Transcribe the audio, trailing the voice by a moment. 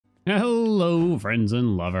Hello, friends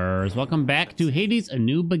and lovers. Welcome back to Hades, A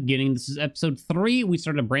New Beginning. This is episode 3. We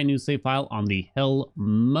started a brand new save file on the Hell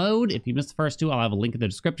mode. If you missed the first two, I'll have a link in the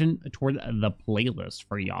description toward the playlist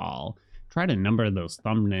for y'all. Try to number those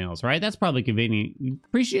thumbnails, right? That's probably convenient. You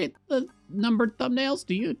appreciate the numbered thumbnails?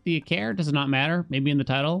 Do you care? Does it not matter? Maybe in the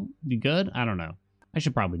title? You good? I don't know. I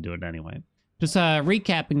should probably do it anyway. Just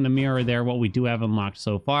recapping the mirror there, what we do have unlocked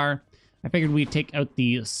so far. I figured we'd take out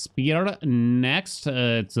the spear next.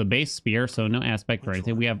 It's a base spear, so no aspect or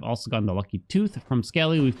anything. We have also gotten the lucky tooth from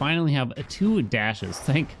Skelly. We finally have 2 dashes.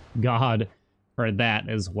 Thank God for that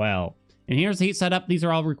as well. And here's the heat setup. These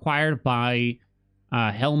are all required by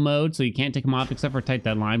Hell mode, so you can't take them off except for tight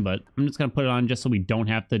deadline, but I'm just going to put it on just so we don't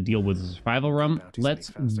have to deal with the survival room.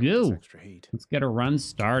 Let's go. Let's get a run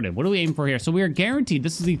started. What do we aim for here? So we are guaranteed,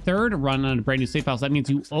 this is the 3rd run on a brand new safe house. That means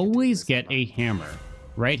you always get a hammer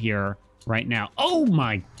right here. Right now. Oh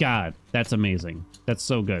my God, that's amazing. That's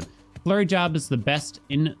so good. Flurry Job is the best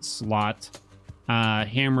in slot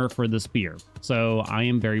hammer for the spear, so I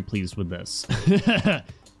am very pleased with this.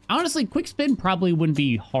 Honestly, quick spin probably wouldn't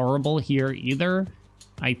be horrible here either.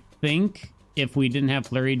 I think if we didn't have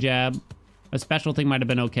Flurry Jab, a special thing might have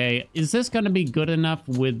been okay. Is this going to be good enough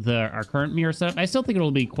with our current mirror setup? I still think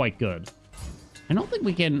it'll be quite good. I don't think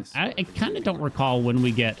we can, I kind of don't recall when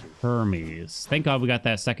we get Hermes. Thank God we got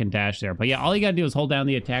that second dash there. But yeah, all you gotta do is hold down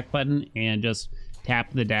the attack button and just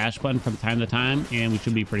tap the dash button from time to time, and we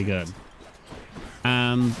should be pretty good.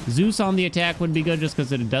 Zeus on the attack would be good just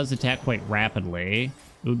because it does attack quite rapidly.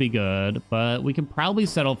 It would be good, but we can probably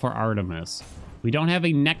settle for Artemis. We don't have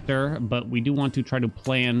a Nectar, but we do want to try to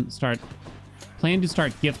plan to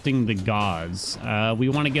start gifting the gods. We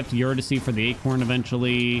want to gift Eurydice for the Acorn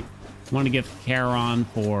eventually. We want to gift Charon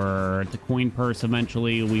for the coin purse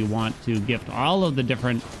eventually. We want to gift all of the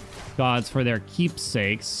different gods for their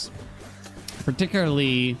keepsakes,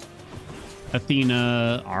 particularly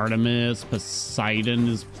Athena, Artemis, Poseidon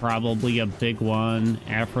is probably a big one,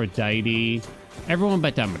 Aphrodite, everyone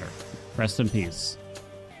but Demeter. Rest in peace.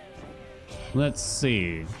 Let's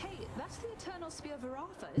see. Hey, that's the eternal spear of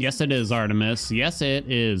Aratha, Yes, it is, Artemis. Yes,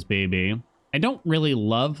 it is, baby. I don't really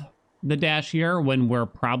love the dash here when we're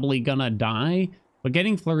probably gonna die, but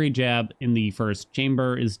getting Flurry Jab in the first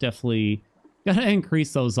chamber is definitely gonna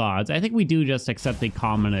increase those odds. I think we do just accept a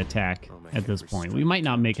common attack at this point. We might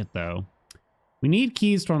not make it though. We need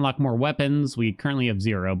keys to unlock more weapons. We currently have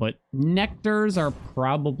 0, but nectars are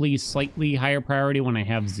probably slightly higher priority when I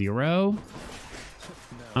have 0.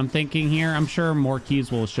 I'm thinking here. I'm sure more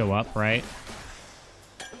keys will show up, right?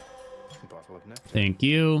 Thank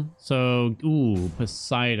you. So, ooh,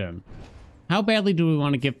 Poseidon. How badly do we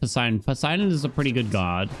want to give Poseidon? Poseidon is a pretty good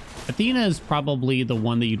god. Athena is probably the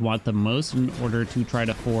one that you'd want the most in order to try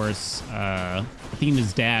to force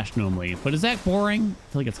Athena's dash normally. But is that boring?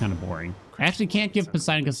 I feel like it's kind of boring. I actually can't give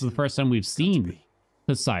Poseidon because it's the first time we've seen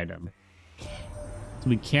Poseidon. So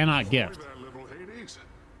we cannot gift.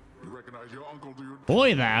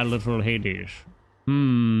 Boy, that little Hades.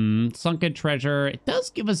 Sunken treasure. It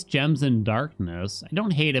does give us gems in darkness. I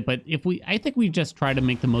don't hate it, but I think we just try to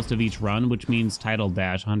make the most of each run, which means title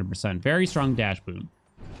dash 100%. Very strong dash boon.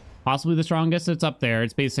 Possibly the strongest. It's up there.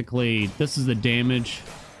 It's basically, this is the damage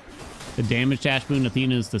dash boon.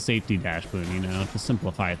 Athena is the safety dash boon, you know, to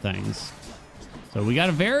simplify things. So we got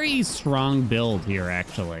a very strong build here,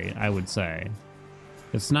 actually, I would say.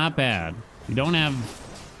 It's not bad. We don't have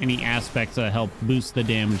any aspects that help boost the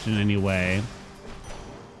damage in any way.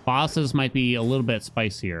 Bosses might be a little bit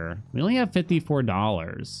spicier. We only have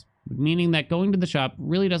 $54, meaning that going to the shop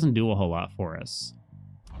really doesn't do a whole lot for us.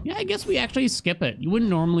 Yeah, I guess we actually skip it. You wouldn't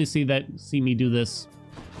normally see me do this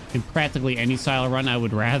in practically any style run. I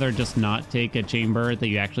would rather just not take a chamber that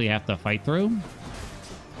you actually have to fight through,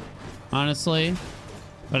 honestly.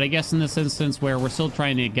 But I guess in this instance where we're still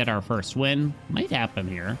trying to get our first win, might happen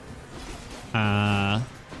here.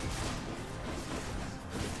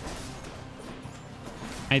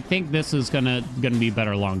 I think this is gonna be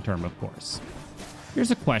better long term, of course.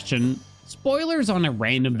 Here's a question. Spoilers on a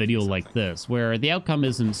random video like this, where the outcome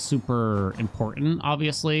isn't super important,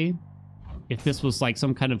 obviously. If this was like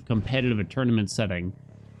some kind of competitive or tournament setting,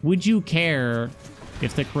 would you care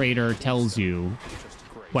if the creator tells you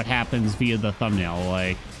what happens via the thumbnail?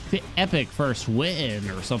 Like, the epic first win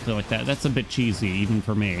or something like that. That's a bit cheesy, even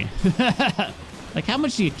for me. Like, how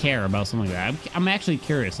much do you care about something like that? I'm actually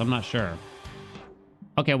curious. I'm not sure.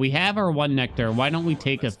 Okay, we have our 1 nectar. Why don't we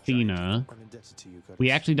take Athena?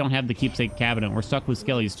 We actually don't have the keepsake cabinet. We're stuck with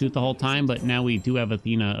Skelly's Tooth the whole time, but now we do have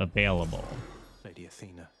Athena available. Lady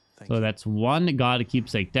Athena, so that's 1 god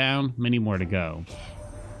keepsake down. Many more to go.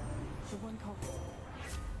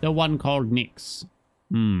 The one called Nyx.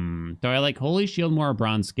 Do I like Holy Shield more or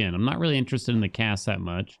Bronze Skin? I'm not really interested in the cast that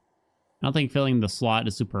much. I don't think filling the slot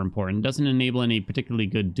is super important. Doesn't enable any particularly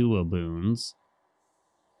good duo boons.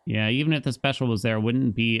 Yeah, even if the special was there, it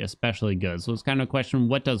wouldn't be especially good. So it's kind of a question,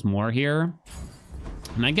 what does more here?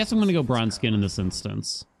 And I guess I'm going to go Bronze Skin in this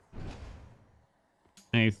instance.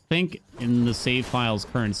 I think in the save file's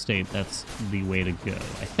current state, that's the way to go.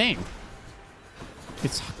 I think.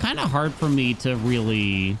 It's kind of hard for me to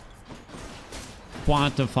really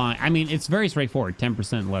quantify. I mean, it's very straightforward.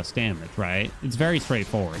 10% less damage, right? It's very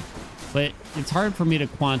straightforward. But it's hard for me to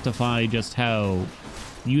quantify just how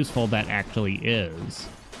useful that actually is.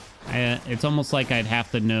 It's almost like I'd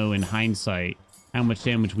have to know in hindsight how much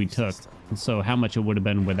damage we took, and so how much it would have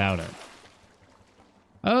been without it.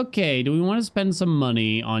 Okay, do we want to spend some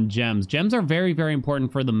money on gems? Gems are very, very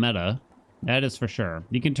important for the meta. That is for sure.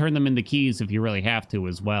 You can turn them into keys if you really have to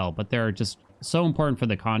as well, but they're just so important for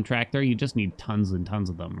the contractor. You just need tons and tons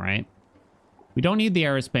of them, right? We don't need the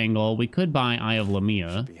Era Spangle. We could buy Eye of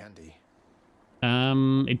Lamia.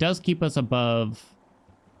 It does keep us above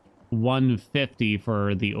 150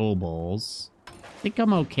 for the obols. I think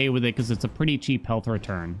I'm okay with it because it's a pretty cheap health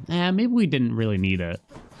return. Maybe we didn't really need it.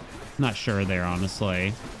 Not sure there,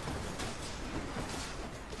 honestly.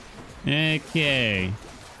 Okay.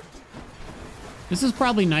 This is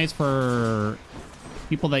probably nice for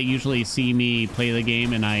people that usually see me play the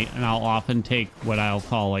game, and I'll often take what I'll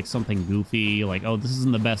call like something goofy, like, oh, this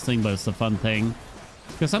isn't the best thing, but it's the fun thing.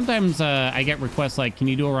 Because sometimes I get requests like, can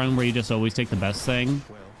you do a run where you just always take the best thing?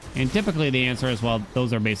 And typically the answer is, well,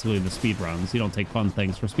 those are basically the speed runs. You don't take fun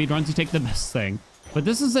things. For speed runs, you take the best thing. But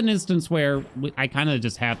this is an instance where I kind of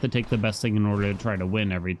just have to take the best thing in order to try to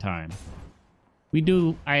win every time. We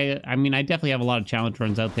do, I mean, I definitely have a lot of challenge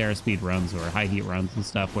runs out there, speed runs or high heat runs and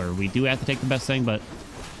stuff where we do have to take the best thing, but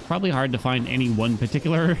probably hard to find any one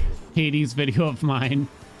particular Hades video of mine.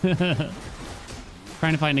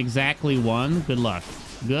 Trying to find exactly one. Good luck.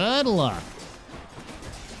 Good luck.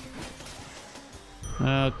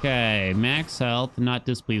 Okay, max health. Not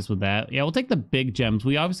displeased with that. Yeah, we'll take the big gems.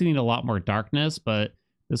 We obviously need a lot more darkness, but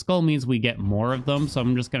the skull means we get more of them, so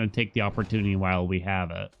I'm just going to take the opportunity while we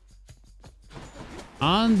have it.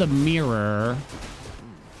 On the mirror,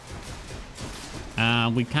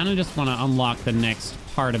 we kind of just want to unlock the next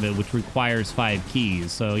part of it, which requires 5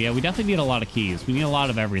 keys. So yeah, we definitely need a lot of keys. We need a lot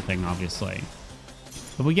of everything, obviously.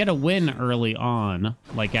 If we get a win early on,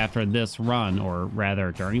 like after this run, or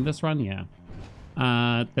rather during this run, yeah,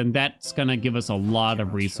 then that's going to give us a lot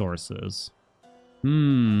of resources.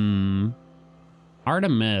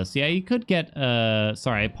 Artemis. Yeah, you could get,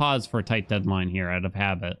 sorry, I paused for a tight deadline here out of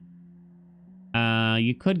habit.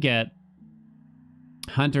 You could get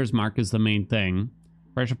Hunter's Mark is the main thing.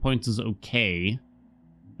 Pressure points is okay.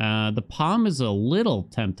 The palm is a little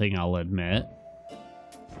tempting, I'll admit.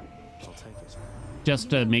 I'll take it.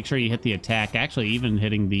 Just to make sure you hit the attack. Actually, even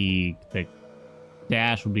hitting the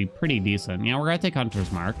dash would be pretty decent. Yeah, we're gonna take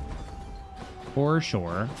Hunter's Mark. For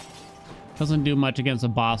sure. Doesn't do much against a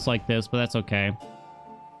boss like this, but that's okay.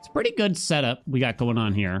 It's a pretty good setup we got going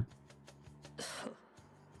on here.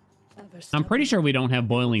 I'm pretty sure we don't have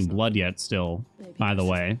boiling blood yet still, by the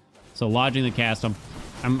way. So lodging the cast,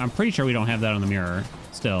 I'm pretty sure we don't have that on the mirror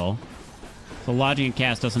still. So lodging a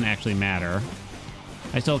cast doesn't actually matter.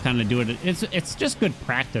 I still kind of do it. It's just good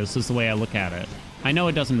practice is the way I look at it. I know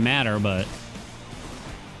it doesn't matter, but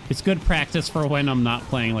it's good practice for when I'm not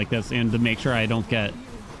playing like this and to make sure I don't get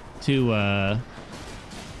too out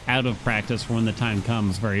of practice for when the time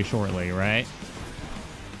comes very shortly, right?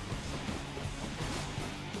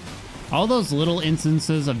 All those little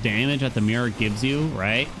instances of damage that the mirror gives you,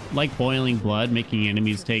 right? Like boiling blood, making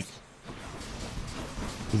enemies take...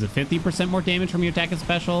 Is it 50% more damage from your attack and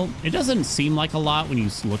special? It doesn't seem like a lot when you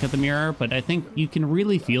look at the mirror, but I think you can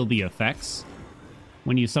really feel the effects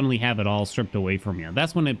when you suddenly have it all stripped away from you.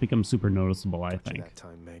 That's when it becomes super noticeable, I think.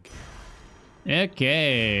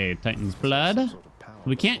 Okay, Titan's Blood.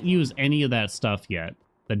 We can't use any of that stuff yet.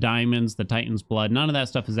 The diamonds, the Titan's Blood, none of that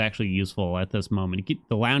stuff is actually useful at this moment.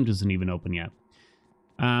 The lounge isn't even open yet.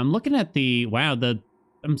 Looking at the... Wow,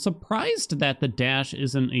 I'm surprised that the dash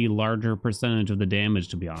isn't a larger percentage of the damage,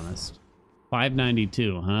 to be honest.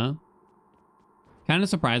 592, huh? Kind of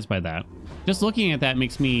surprised by that. Just looking at that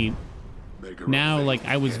makes me... Now, like,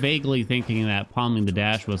 I was vaguely thinking that palming the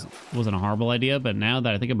dash wasn't a horrible idea, but now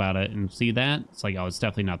that I think about it and see that, it's like, oh, it's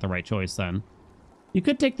definitely not the right choice then. You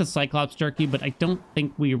could take the Cyclops Jerky, but I don't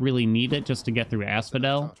think we really need it just to get through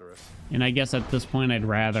Asphodel. And I guess at this point, I'd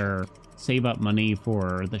rather save up money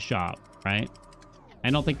for the shop, right? I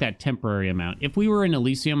don't think that temporary amount. If we were in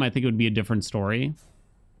Elysium, I think it would be a different story.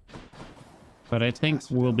 But I think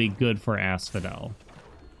we'll be good for Asphodel.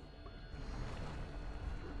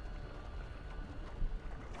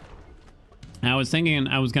 I was thinking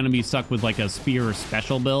I was going to be stuck with like a spear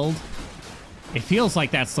special build. It feels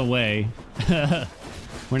like that's the way.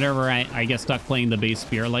 Whenever I get stuck playing the base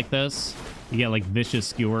spear like this, you get like vicious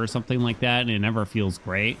skewer or something like that, and it never feels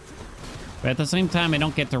great. But at the same time, I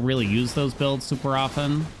don't get to really use those builds super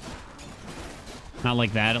often. Not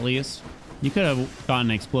like that, at least. You could have gotten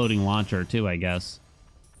an exploding launcher too, I guess.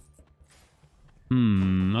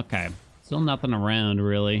 Okay. Still nothing around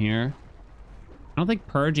really here. I don't think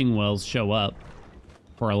purging wells show up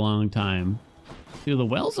for a long time. Do the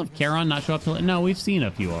wells of Charon not show up till... No, we've seen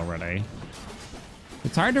a few already.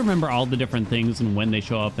 It's hard to remember all the different things and when they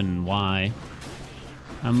show up and why.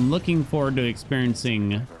 I'm looking forward to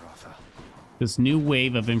experiencing this new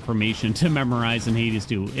wave of information to memorize in Hades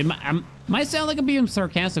 2. It might sound like I'm being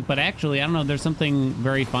sarcastic, but actually, I don't know, there's something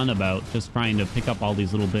very fun about just trying to pick up all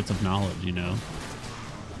these little bits of knowledge, you know?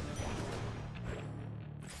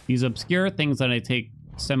 These obscure things that I take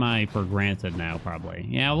semi for granted now, probably.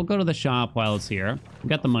 Yeah, we'll go to the shop while it's here. We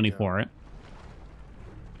got the money for it.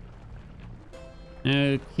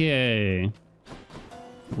 Okay.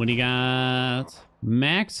 What do you got?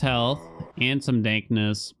 Max health and some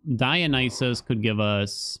dankness. Dionysus could give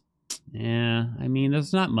us... Yeah, I mean,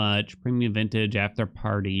 there's not much. Premium vintage, after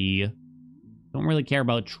party. Don't really care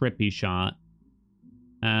about trippy shot.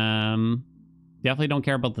 Definitely don't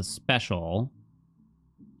care about the special.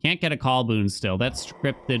 Can't get a call boon still. That's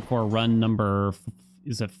scripted for run number...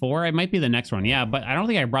 Is it 4? It might be the next one. Yeah, but I don't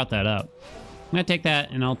think I brought that up. I'm gonna take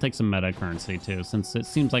that, and I'll take some meta currency too, since it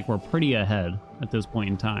seems like we're pretty ahead at this point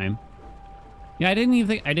in time. Yeah, I didn't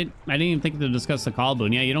even think to discuss the call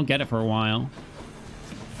boon. Yeah, you don't get it for a while.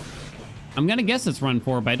 I'm gonna guess it's run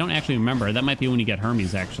 4, but I don't actually remember. That might be when you get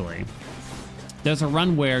Hermes, actually. There's a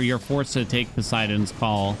run where you're forced to take Poseidon's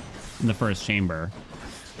call in the first chamber.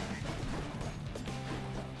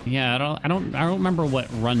 Yeah, I don't remember what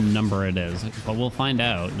run number it is, but we'll find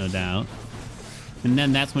out, no doubt. And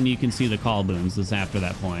then that's when you can see the call boons, is after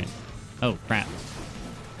that point. Oh, crap.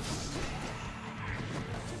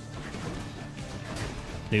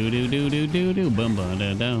 Do-do-do-do-do-do,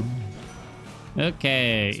 boom-boom-da-do.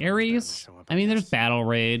 Okay, Ares. I mean, there's Battle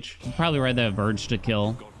Rage. You'll probably ride that Verge to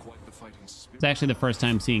kill. It's actually the first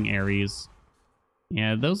time seeing Ares.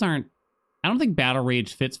 Yeah, those aren't... I don't think Battle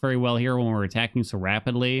Rage fits very well here when we're attacking so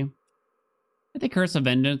rapidly. I think Curse of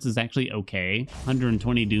Vengeance is actually okay.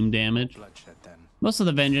 120 doom damage. Most of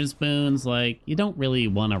the Vengeance boons, like, you don't really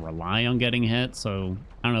want to rely on getting hit, so,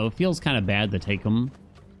 I don't know, it feels kind of bad to take them.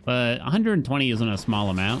 But 120 isn't a small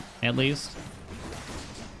amount, at least.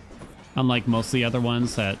 Unlike most of the other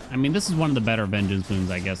ones that... I mean, this is one of the better Vengeance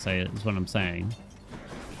boons, I guess, is what I'm saying.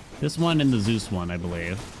 This one and the Zeus one, I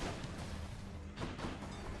believe.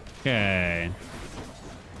 Okay.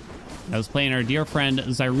 I was playing our dear friend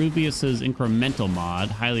Zyrubius's incremental mod.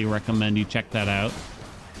 Highly recommend you check that out.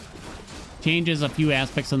 Changes a few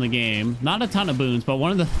aspects in the game. Not a ton of boons, but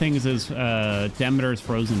one of the things is Demeter's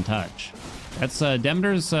Frozen Touch. That's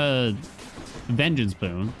Demeter's Vengeance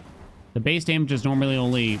boon. The base damage is normally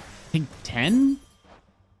only, I think, 10?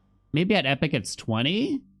 Maybe at Epic it's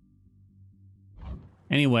 20?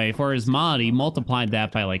 Anyway, for his mod, he multiplied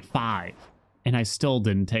that by like 5. And I still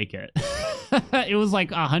didn't take it. It was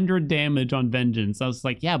like 100 damage on Vengeance. I was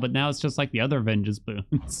like, yeah, but now it's just like the other Vengeance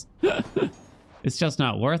boons. It's just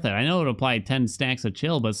not worth it. I know it applied 10 stacks of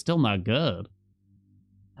chill, but it's still not good.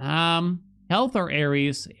 Health or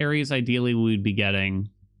Ares? Ares, ideally, we would be getting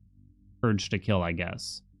Urge to Kill, I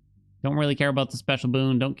guess. Don't really care about the special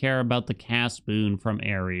boon. Don't care about the cast boon from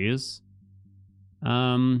Ares.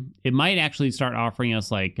 It might actually start offering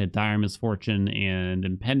us like a Dire Misfortune and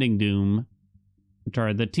Impending Doom, which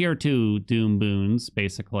are the tier 2 Doom boons,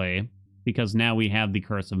 basically, because now we have the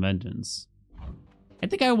Curse of Vengeance. I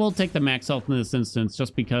think I will take the max health in this instance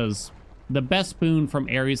just because the best boon from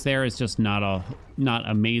Ares there is just not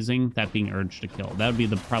amazing, that being Urge to Kill. That would be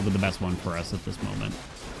probably the best one for us at this moment.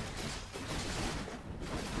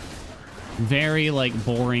 Very, like,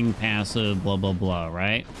 boring, passive, blah, blah, blah,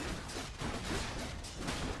 right?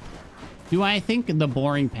 Do I think the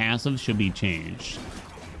boring passive should be changed?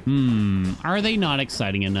 Are they not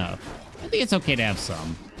exciting enough? I think it's okay to have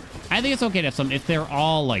some. I think it's okay to have some. If they're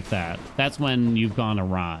all like that, that's when you've gone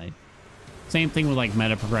awry. Same thing with, like,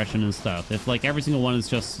 meta progression and stuff. If, like, every single one is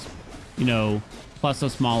just, you know, plus a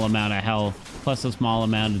small amount of health, plus a small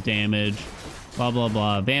amount of damage, blah, blah,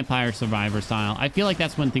 blah, Vampire Survivor style, I feel like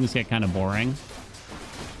that's when things get kind of boring.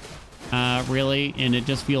 Really, and it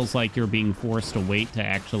just feels like you're being forced to wait to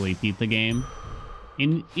actually beat the game.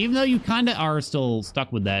 And even though you kind of are still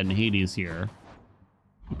stuck with that in Hades here.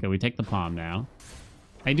 Okay, we take the palm now.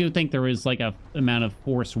 I do think there is like a amount of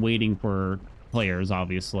forced waiting for players,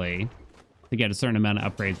 obviously. to get a certain amount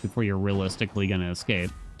of upgrades before you're realistically going to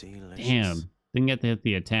escape. Delicious. Damn. Didn't get to hit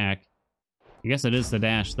the attack. I guess it is the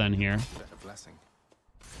dash then here. Better blessing.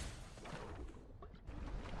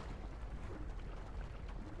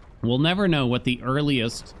 We'll never know what the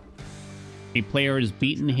earliest a player has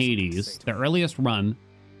beaten Hades, the earliest run,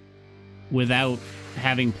 without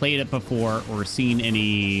having played it before or seen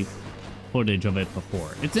any footage of it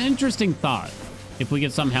before. It's an interesting thought, if we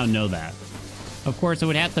could somehow know that. Of course, it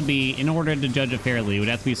would have to be, in order to judge it fairly, it would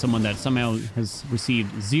have to be someone that somehow has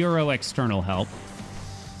received 0 external help,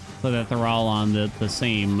 so that they're all on the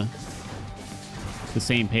same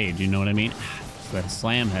page, you know what I mean? The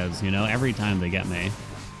slam heads, you know, every time they get me.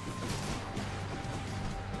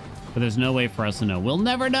 But there's no way for us to know. We'll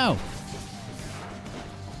never know.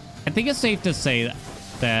 I think it's safe to say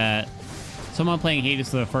that someone playing Hades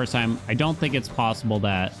for the first time, I don't think it's possible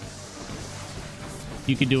that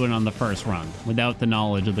you could do it on the first run without the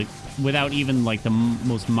knowledge of the, without even like the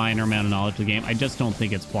most minor amount of knowledge of the game. I just don't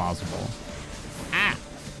think it's plausible. Ah!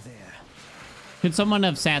 There. Could someone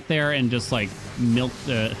have sat there and just like milked?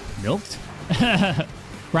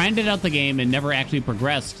 Grinded out the game and never actually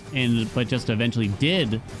progressed, but just eventually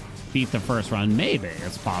did beat the first run? Maybe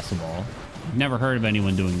it's possible. I've never heard of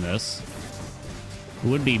anyone doing this. It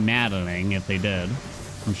would be maddening if they did,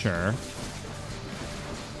 I'm sure.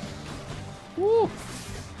 Woo!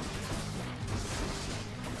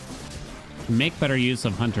 Make better use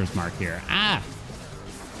of Hunter's Mark here. Ah!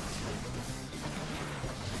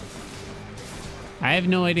 I have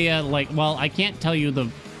no idea, like, well, I can't tell you the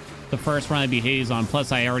first run I'd be Hades on,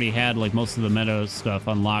 plus I already had, like, most of the meta stuff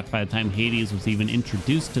unlocked by the time Hades was even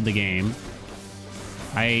introduced to the game.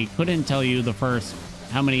 I couldn't tell you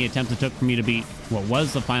how many attempts it took for me to beat what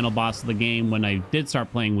was the final boss of the game when I did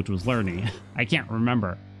start playing, which was Lerny. I can't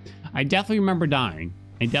remember. I definitely remember dying.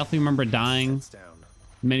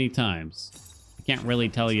 Many times. I can't really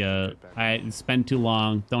tell you. I spent too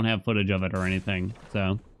long, don't have footage of it or anything,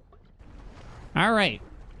 so. All right,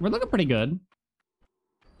 we're looking pretty good.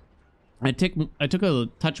 I took a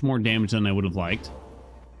touch more damage than I would have liked.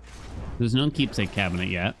 There's no keepsake cabinet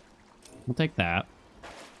yet. We'll take that.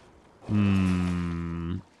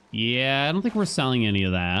 Yeah, I don't think we're selling any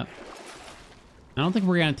of that. I don't think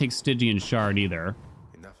we're gonna take Stygian Shard either.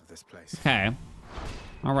 Enough of this place. Okay.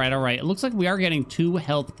 All right, all right. It looks like we are getting 2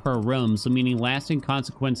 health per room, so meaning lasting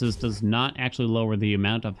consequences does not actually lower the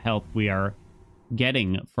amount of health we are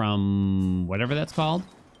getting from whatever that's called.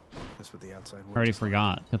 That's what the outside I already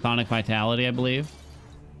forgot. Chthonic Vitality, I believe.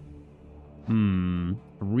 I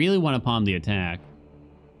really want to palm the attack.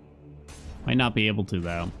 Might not be able to,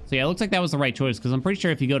 though. So yeah, it looks like that was the right choice, because I'm pretty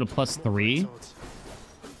sure if you go to +3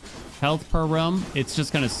 health per room, it's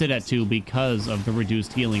just going to sit at 2 because of the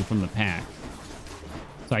reduced healing from the pack.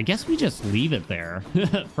 So I guess we just leave it there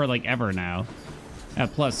for like ever now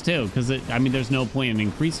at +2, because I mean, there's no point in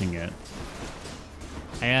increasing it.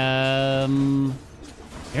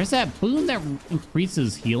 There's that boon that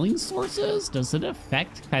increases healing sources. Does it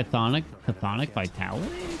affect Chthonic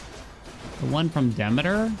Vitality? The one from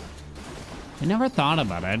Demeter? I never thought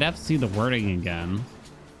about it. I'd have to see the wording again.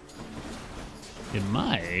 It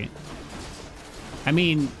might. I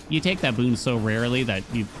mean, you take that boon so rarely that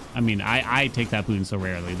you... I mean, I take that boon so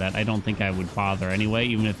rarely that I don't think I would bother anyway,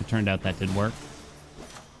 even if it turned out that did work.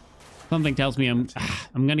 Something tells me I'm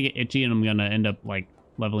gonna get itchy and I'm gonna end up, like,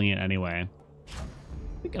 leveling it anyway.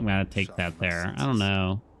 I think I'm gonna take that there. I don't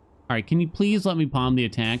know. All right, can you please let me palm the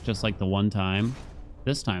attack just like the one time?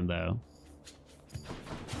 This time, though.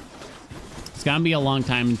 It's gonna be a long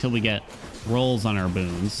time until we get rolls on our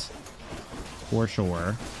boons. For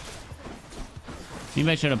sure.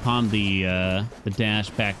 Maybe I should have palmed the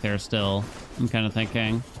dash back there still. I'm kind of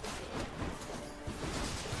thinking.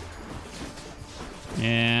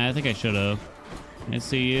 Yeah, I think I should have. I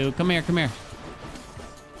see you. Come here, come here.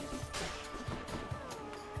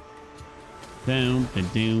 Doom, da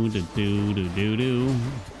do, da do, do, do, do.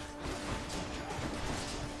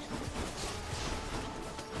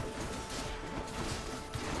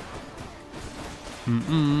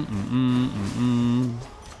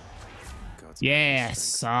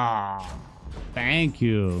 Yes. Ah, thank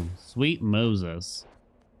you. Sweet Moses.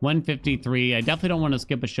 153. I definitely don't want to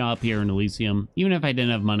skip a shop here in Elysium. Even if I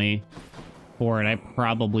didn't have money for it, I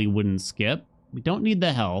probably wouldn't skip. We don't need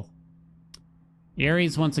the health.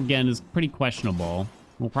 Ares, once again, is pretty questionable.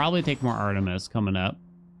 We'll probably take more Artemis coming up.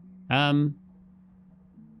 You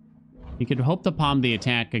could hope to palm the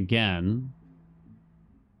attack again.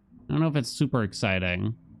 I don't know if it's super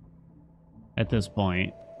exciting at this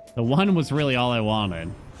point. The one was really all I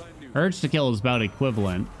wanted. Urge to Kill is about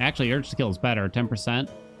equivalent. Actually, Urge to Kill is better, 10%.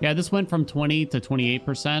 Yeah, this went from 20 to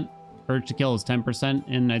 28% Urge to kill is 10%,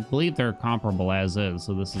 and I believe they're comparable as is,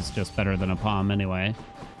 so this is just better than a palm anyway.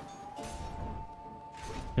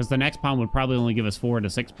 Because the next palm would probably only give us 4 to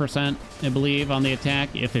 6%, I believe, on the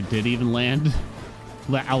attack, if it did even land.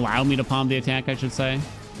 Allow me to palm the attack, I should say.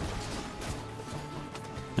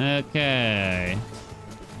 Okay.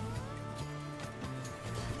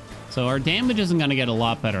 So our damage isn't going to get a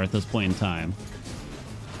lot better at this point in time.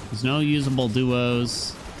 There's no usable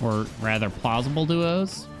duos, or rather plausible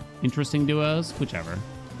duos. Interesting duos, whichever.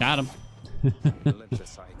 Got him.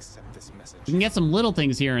 Relentless, I accept this message. We can get some little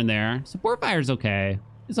things here and there. Support fire's okay.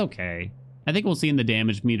 It's okay. I think we'll see in the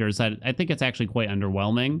damage meters that I think it's actually quite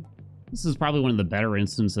underwhelming. This is probably one of the better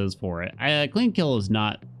instances for it. Clean kill is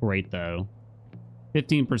not great though.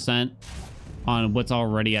 15% on what's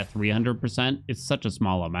already at 300%. It's such a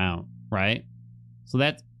small amount, right? So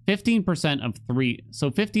that's 15% of 3.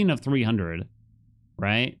 So 15 of 300,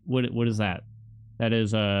 right? What is that? That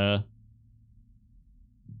is that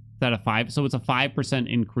a 5? So it's a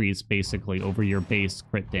 5% increase basically over your base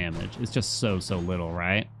crit damage. It's just so little,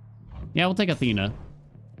 right? Yeah, we'll take Athena.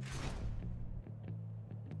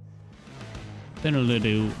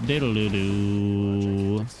 Diddle-doo-doo.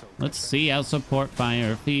 Let's see how support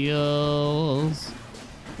fire feels.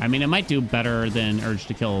 I mean, it might do better than Urge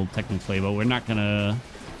to Kill technically, but we're not gonna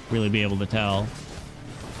really be able to tell.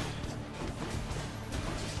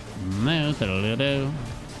 Diddle-doo-doo.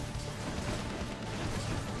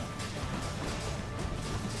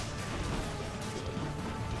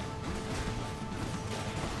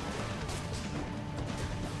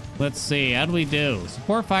 Let's see, how do we do?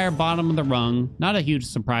 Support fire, bottom of the rung. Not a huge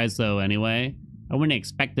surprise though, anyway. I wouldn't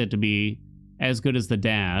expect it to be as good as the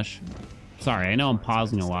dash. Sorry, I know I'm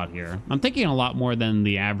pausing a lot here. I'm thinking a lot more than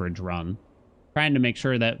the average run. Trying to make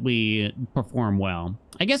sure that we perform well.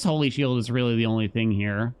 I guess Holy Shield is really the only thing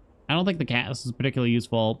here. I don't think the cast is particularly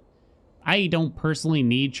useful. I don't personally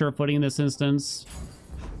need sure footing in this instance.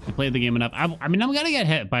 I played the game enough. I mean, I'm gonna get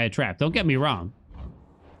hit by a trap, don't get me wrong.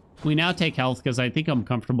 We now take health because I think I'm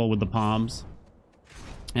comfortable with the palms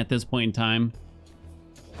at this point in time.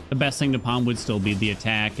 The best thing to palm would still be the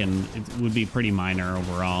attack, and it would be pretty minor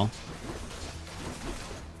overall.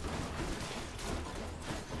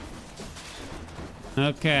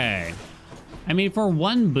 Okay. I mean, for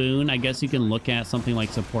one boon, I guess you can look at something like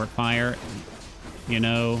support fire. You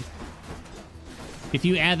know, if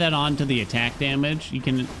you add that on to the attack damage, you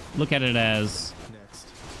can look at it as,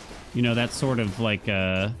 you know, that's sort of like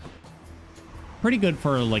a pretty good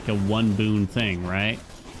for like a one boon thing, right?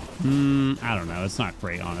 I don't know. It's not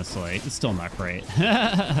great, honestly. It's still not great.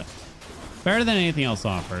 Better than anything else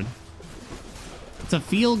offered. It's a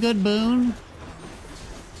feel-good boon,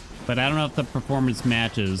 but I don't know if the performance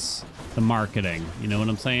matches the marketing. You know what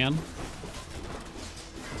I'm saying?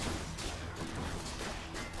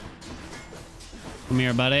 Come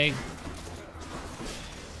here, buddy.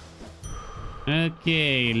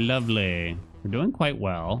 Okay, lovely. We're doing quite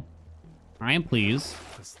well. I am pleased.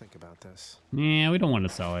 Let's think about this. Yeah, we don't want to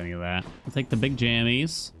sell any of that. We'll take the big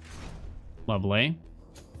jammies. Lovely.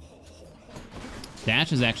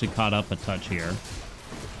 Dash is actually caught up a touch here.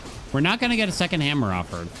 We're not going to get a second hammer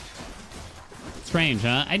offered. Strange,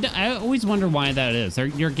 huh? I always wonder why that is.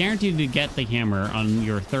 You're guaranteed to get the hammer on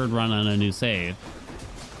your third run on a new save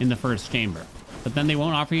in the first chamber. But then they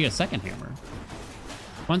won't offer you a second hammer.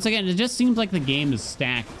 Once again, it just seems like the game is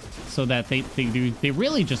stacked so that they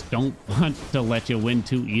really just don't want to let you win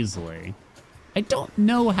too easily. I don't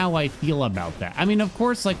know how I feel about that. I mean, of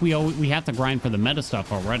course, like we have to grind for the meta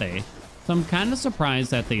stuff already. So I'm kind of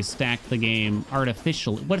surprised that they stacked the game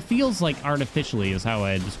artificially. What feels like artificially is how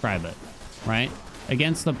I describe it, right?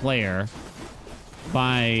 Against the player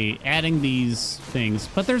by adding these things.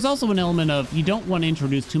 But there's also an element of you don't want to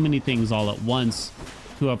introduce too many things all at once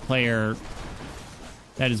to a player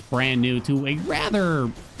that is brand new to a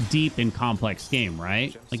rather deep and complex game,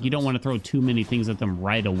 right? Like, you don't want to throw too many things at them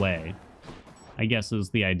right away, I guess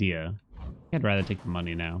is the idea. I'd rather take the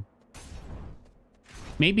money now.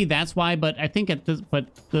 Maybe that's why, but I think but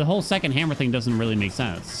the whole second hammer thing doesn't really make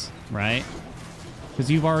sense, right?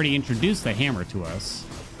 Because you've already introduced the hammer to us.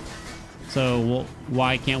 So, well,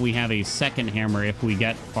 why can't we have a second hammer if we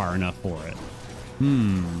get far enough for it?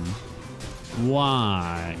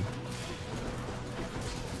 Why?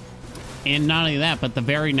 And not only that, but the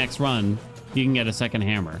very next run, you can get a second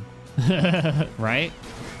hammer. Right?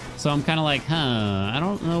 So I'm kind of like, I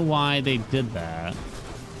don't know why they did that.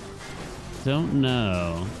 Don't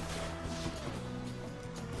know.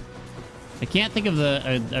 I can't think of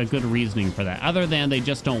a good reasoning for that, other than they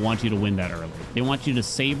just don't want you to win that early. They want you to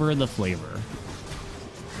savor the flavor.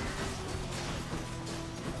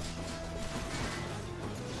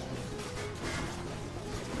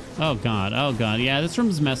 Oh god, oh god. Yeah, this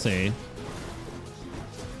room's messy.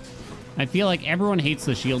 I feel like everyone hates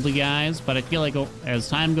the shieldy guys, but I feel like as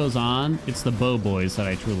time goes on, it's the bow boys that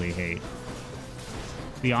I truly hate.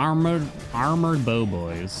 The armored bow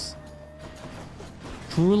boys.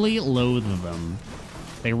 Truly loathe them.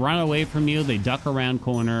 They run away from you, they duck around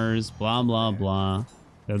corners, blah, blah, blah.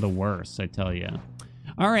 They're the worst, I tell you.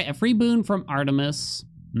 All right, a free boon from Artemis.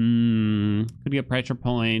 Could get pressure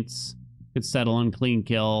points. Could settle on clean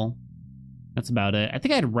kill. That's about it. I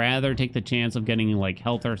think I'd rather take the chance of getting like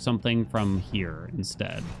health or something from here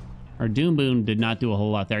instead. Our Doom Boon did not do a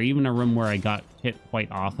whole lot there. Even a room where I got hit quite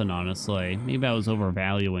often, honestly. Maybe I was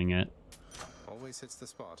overvaluing it. Always hits the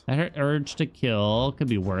spot. That urge to kill could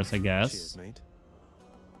be worse, I guess. Cheers, mate.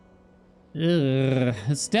 Ugh,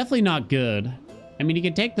 it's definitely not good. I mean, you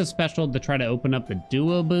could take the special to try to open up the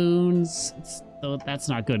duo boons. So that's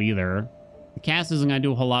not good either. The cast isn't going to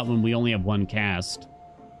do a whole lot when we only have one cast.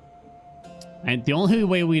 And the only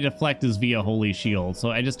way we deflect is via Holy Shield,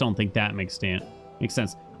 so I just don't think that makes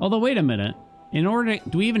sense. Although, wait a minute.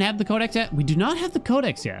 Do we even have the Codex yet? We do not have the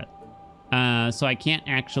Codex yet. So I can't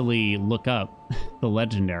actually look up the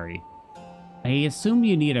Legendary. I assume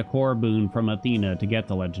you need a core boon from Athena to get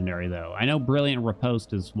the Legendary, though. I know Brilliant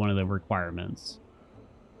Riposte is one of the requirements.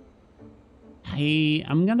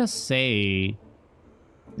 I'm gonna say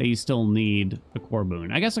that you still need a core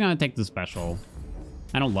boon. I guess I'm gonna take the special.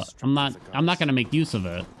 I'm not gonna make use of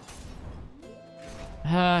it.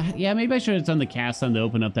 Yeah, maybe I should have done the cast on to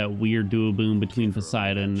open up that weird duo boon between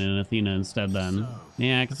Poseidon and Athena instead then.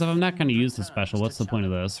 Yeah, because if I'm not gonna use the special, what's the point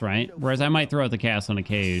of this, right? Whereas I might throw out the cast on a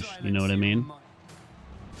cage, you know what I mean?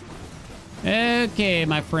 Okay,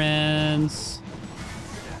 my friends.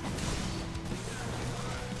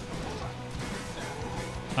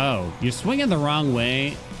 Oh, you're swinging the wrong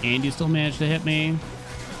way and you still managed to hit me?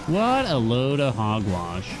 What a load of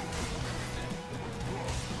hogwash.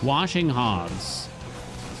 Washing hogs.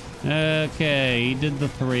 Okay, he did the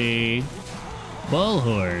 3.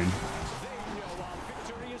 Bullhorn.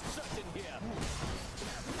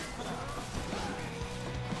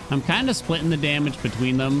 I'm kind of splitting the damage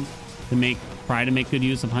between them to try to make good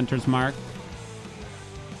use of Hunter's Mark.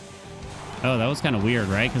 Oh, that was kind of weird,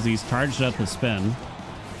 right? Because he's charged up his spin.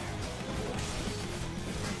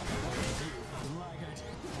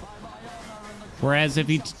 Whereas if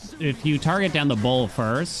you target down the bowl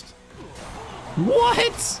first...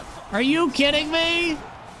 What? Are you kidding me?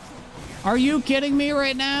 Are you kidding me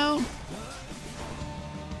right now?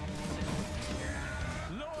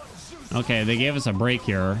 Okay, they gave us a break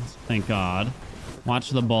here. Thank God. Watch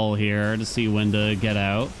the bowl here to see when to get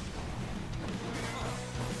out.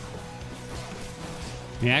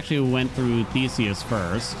 We actually went through Theseus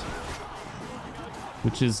first,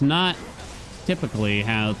 which is not typically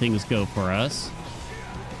how things go for us.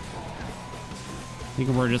 I think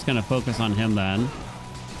we're just gonna focus on him then.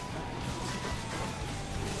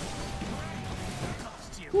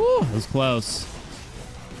 Woo, that was close.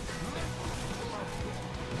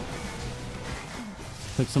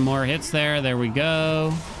 Took some more hits there. There we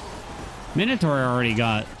go. Minotaur already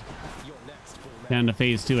got down to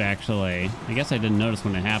phase 2, actually. I guess I didn't notice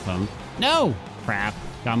when it happened. No! Crap.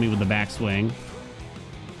 Got me with the backswing.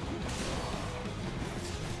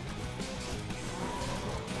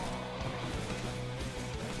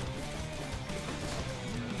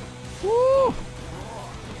 Woo!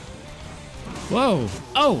 Whoa!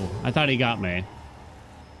 Oh! I thought he got me.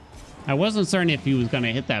 I wasn't certain if he was going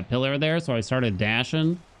to hit that pillar there, so I started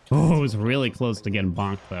dashing. Oh, it was really close to getting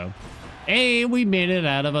bonked, though. Hey, we made it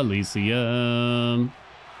out of Elysium.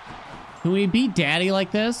 Can we beat Daddy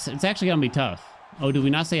like this? It's actually going to be tough. Oh, do we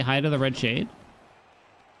not say hi to the Red Shade?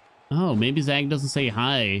 Oh, maybe Zag doesn't say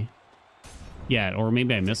hi yet, or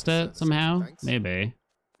maybe I missed it somehow? Maybe.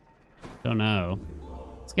 Don't know.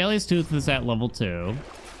 Skelly's Tooth is at level 2.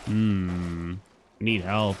 Need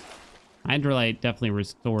health. Hydrolite definitely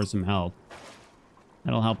restores some health.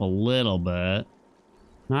 That'll help a little bit.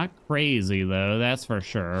 Not crazy, though, that's for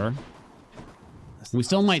sure. We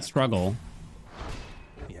still might struggle.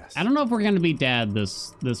 Yes. I don't know if we're gonna beat Dad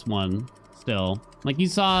this one still. Like we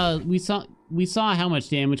saw how much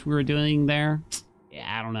damage we were doing there.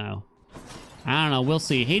 Yeah, I don't know. We'll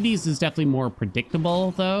see. Hades is definitely more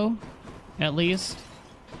predictable, though, at least,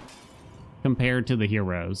 compared to the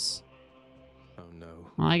heroes. Oh no.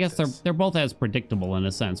 Well, I guess they're both as predictable in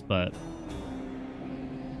a sense, but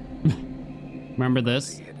remember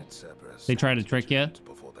this? They try to trick you.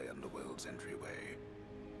 Before the underworld's entryway.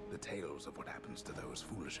 The tales of what happens to those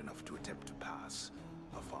foolish enough to attempt to pass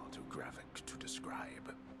are far too graphic to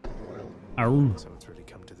describe. Oh. So it's really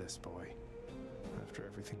come to this, boy. After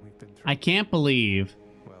everything we've been through. I can't believe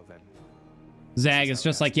Well then. Zag is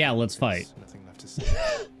just like, yeah, let's fight. Nothing left to say.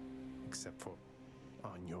 Except for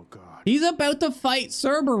on your guard. He's about to fight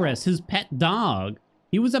Cerberus, his pet dog.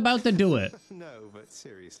 He was about to do it. No, but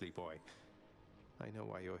seriously, boy. I know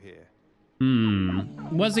why you're here.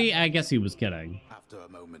 Was he? I guess he was kidding. After a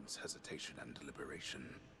moment's hesitation and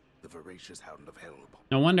deliberation, the voracious hound of hell.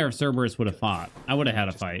 No wonder if Cerberus would have fought. I would have had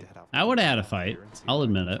a fight. I would have had a fight. I'll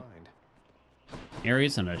admit it.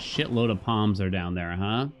 Ares and a shitload of palms are down there,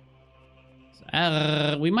 huh?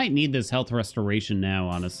 We might need this health restoration now,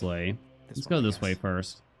 honestly. Let's go this way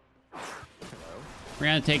first. We're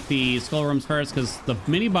gonna take the skull rooms first, because the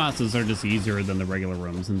mini bosses are just easier than the regular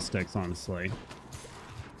rooms and sticks, honestly.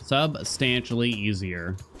 Substantially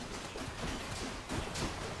easier.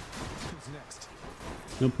 Who's next?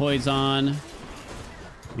 No poison.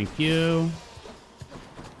 Thank you.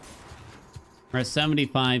 We're at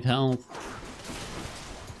 75 health.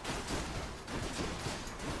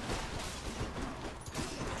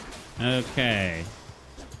 Okay.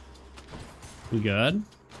 We good?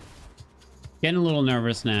 Getting a little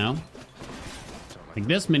nervous now. Like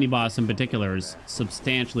this mini boss in particular is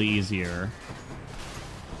substantially easier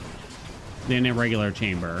than a regular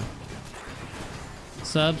chamber.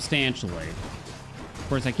 Substantially. Of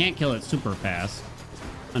course, I can't kill it super fast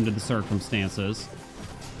under the circumstances.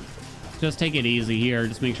 Just take it easy here.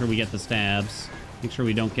 Just make sure we get the stabs. Make sure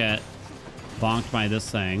we don't get bonked by this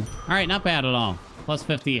thing. All right, not bad at all. Plus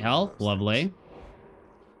 50 health. Lovely.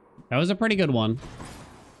 That was a pretty good one.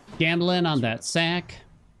 Gambling on that sack.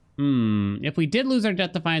 If we did lose our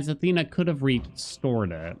Death Defiance, Athena could have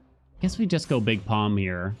restored it. Guess we just go Big Palm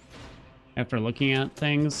here. After looking at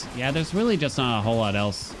things. Yeah, there's really just not a whole lot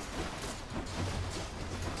else.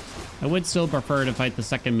 I would still prefer to fight the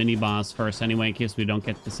second mini-boss first anyway, in case we don't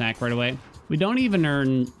get the sack right away. We don't even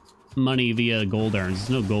earn money via gold urns.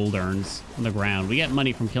 There's no gold urns on the ground. We get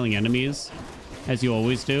money from killing enemies, as you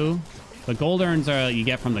always do. But gold urns are you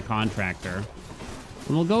get from the contractor.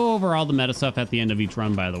 And we'll go over all the meta stuff at the end of each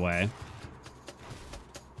run, by the way.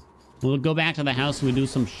 We'll go back to the house and we do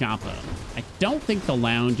some shopping. I don't think the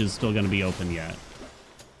lounge is still going to be open yet.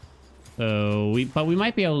 So but we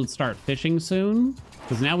might be able to start fishing soon.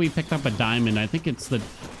 Because now we picked up a diamond. I think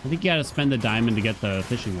you got to spend the diamond to get the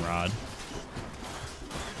fishing rod.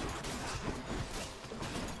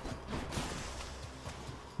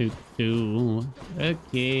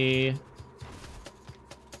 Okay.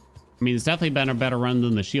 I mean, it's definitely been a better run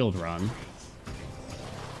than the shield run.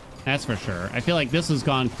 That's for sure. I feel like this has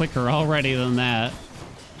gone quicker already than that.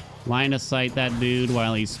 Line of sight that dude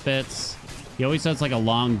while he spits. He always does like a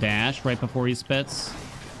long dash right before he spits.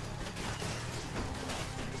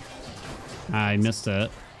 I missed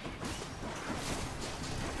it.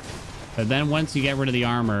 But then once you get rid of the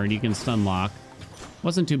armor, you can stun lock.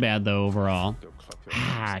 Wasn't too bad though overall.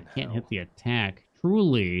 I can't hit the attack.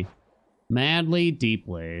 Truly. Madly,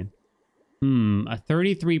 deeply. A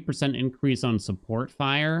 33% increase on support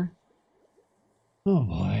fire. Oh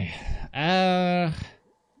boy.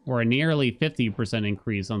 Or a nearly 50%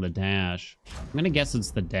 increase on the dash. I'm gonna guess it's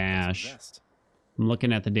the dash. I'm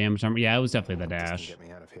looking at the damage number. Yeah, it was definitely the dash. Get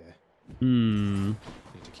me out of here.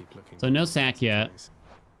 So no sack yet.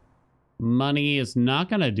 Money is not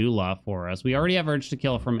gonna do a lot for us. We already have Urge to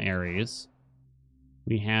Kill from Ares.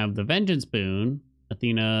 We have the Vengeance Boon.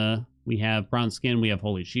 Athena. We have Bronze Skin. We have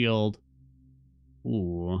Holy Shield.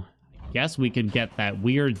 Ooh. I guess we could get that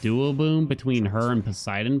weird duo boom between her and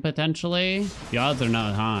Poseidon, potentially. The odds are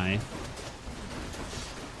not high.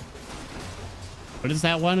 What is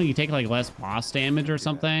that one? You take, like, less boss damage or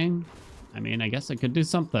something? I mean, I guess it could do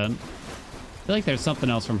something. I feel like there's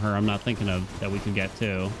something else from her I'm not thinking of that we could get,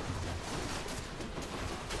 too.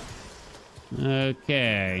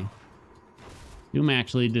 Okay. Doom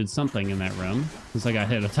actually did something in that room, since I got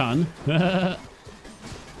hit a ton.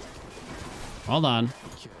 Hold on.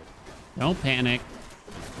 Don't panic.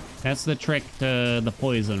 That's the trick to the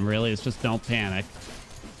poison, really. It's just don't panic.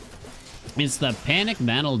 It's the panic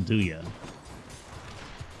that'll do you.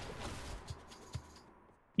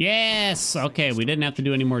 Yes! Okay, we didn't have to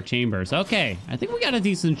do any more chambers. Okay, I think we got a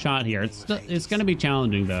decent shot here. It's going to be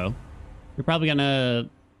challenging, though. You're probably going to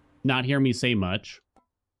not hear me say much.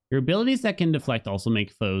 Your abilities that can deflect also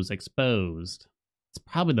make foes exposed. It's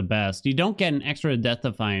probably the best. You don't get an extra Death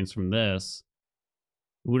Defiance from this.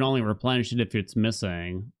 It would only replenish it if it's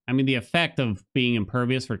missing. I mean, the effect of being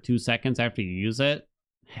impervious for 2 seconds after you use it,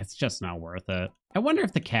 it's just not worth it. I wonder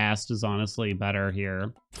if the cast is honestly better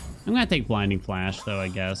here. I'm gonna take Blinding Flash, though, I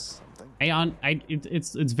guess.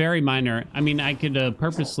 It's very minor. I mean, I could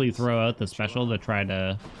purposely throw out the special to try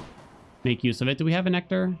to make use of it. Do we have a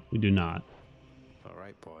Nectar? We do not. All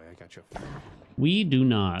right, boy, I got you. We do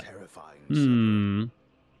not. Terrifying.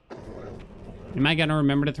 Am I gonna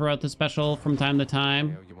remember to throw out the special from time to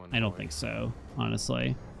time? I don't think so,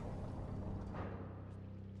 honestly.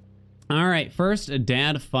 All right, first a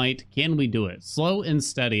dad fight. Can we do it? Slow and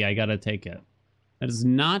steady, I gotta take it. That is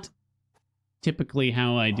not typically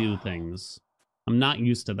how I do things. I'm not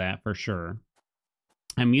used to that for sure.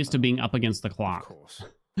 I'm used to being up against the clock. Of course.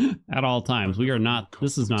 At all times. We are not,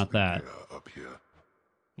 this is not that. Up here.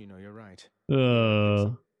 You know, you're right.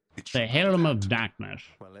 The Helm of Darkness.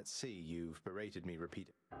 Well, let's see. You've berated me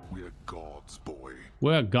repeatedly. We're gods, boy.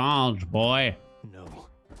 We're gods, boy. No,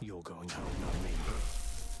 you're going home, not me.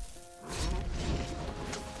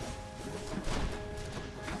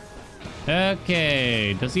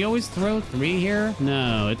 Okay, does he always throw 3 here?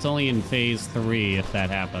 No, it's only in phase 3 if that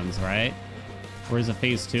happens, right? Or is it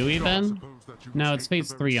phase 2 even? No, it's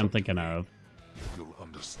phase 3 I'm thinking of. You'll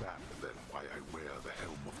understand then why I wear the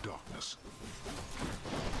Helm of Darkness.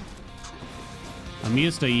 I'm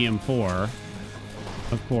used to EM4,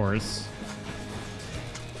 of course.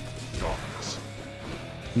 Darkness.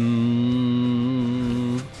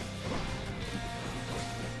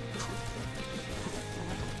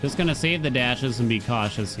 Just gonna save the dashes and be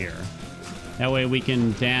cautious here. That way we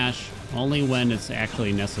can dash only when it's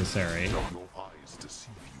actually necessary. Your eyes deceive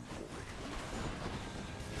you, boy.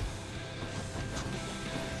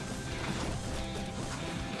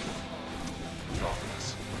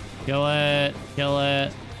 Darkness. Kill it, kill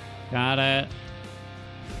it. Got it.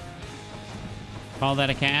 Call that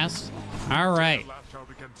a cast? All right. Lash out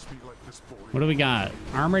against me like this, boy. What do we got?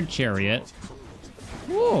 Armored Chariot.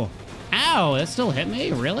 Ooh. Ow, that still hit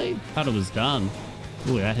me? Really? Thought it was done.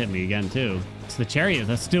 Ooh, that hit me again, too. It's the chariot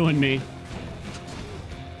that's doing me.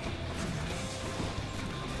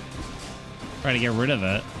 Try to get rid of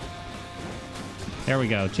it. There we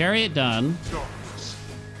go. Chariot done. Darkness.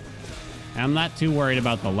 I'm not too worried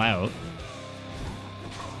about the lout.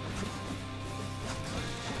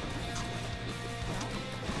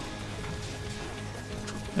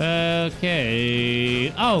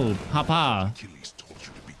 Okay. Oh, Papa. Achilles told you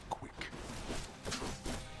to be quick.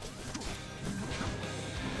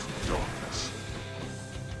 Darkness.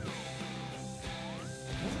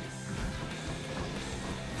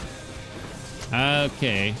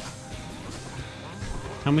 Okay.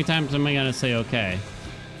 How many times am I gonna say okay?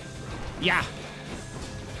 Yeah.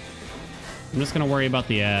 I'm just gonna worry about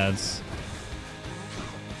the ads.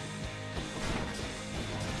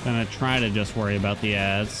 Gonna try to just worry about the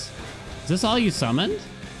ads. Is this all you summoned?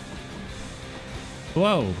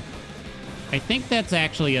 Whoa. I think that's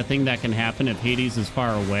actually a thing that can happen if Hades is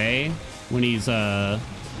far away when he's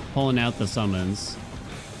pulling out the summons.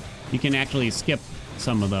 You can actually skip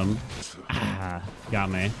some of them. Ah, got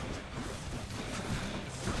me.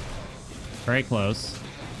 Very close.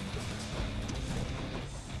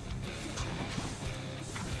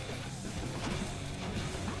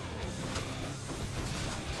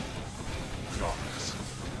 Darkness.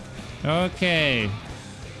 Okay.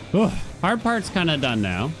 Ooh, hard part's kind of done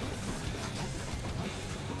now.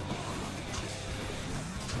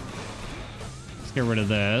 Let's get rid of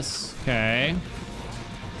this. Okay.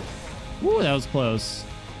 Ooh, that was close.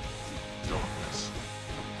 Darkness.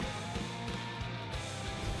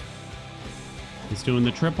 He's doing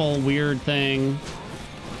the triple weird thing.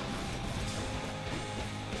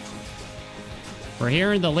 We're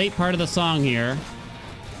hearing the late part of the song here.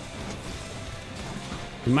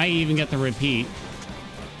 We might even get the repeat.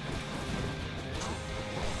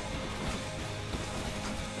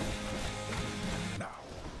 Now.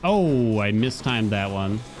 Oh, I mistimed that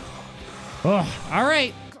one. Oh, all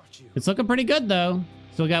right. It's looking pretty good, though.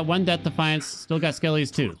 Still got 1 Death Defiance. Still got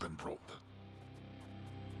Skelly's 2. Been brought.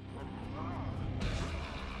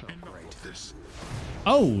 Enough of this.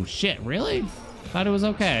 Oh, shit. Really? Thought it was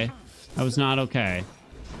okay. I was not okay.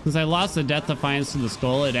 Since I lost the Death Defiance to the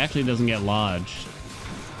skull, it actually doesn't get lodged.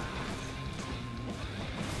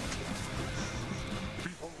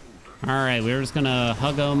 All right, we're just gonna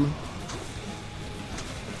hug him.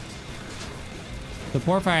 The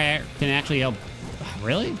Porfire can actually help.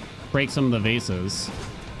 Really? Break some of the vases.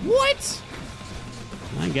 What?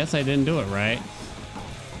 I guess I didn't do it right.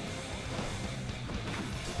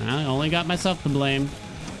 I only got myself to blame.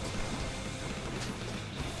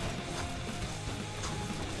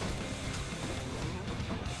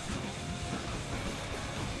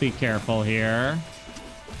 Be careful here.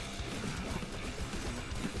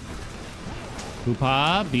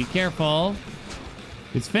 Hoopa, be careful.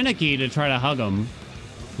 It's finicky to try to hug him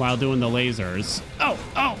while doing the lasers. Oh,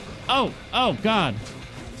 oh, oh, oh, God.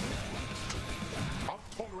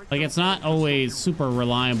 Like, it's not always super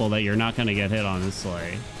reliable that you're not going to get hit,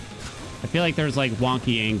 honestly. I feel like there's like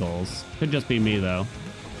wonky angles. Could just be me though.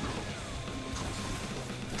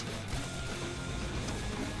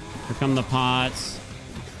 Here come the pots.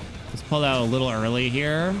 Let's pull out a little early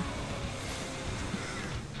here.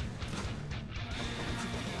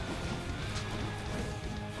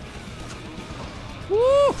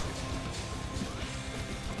 Woo!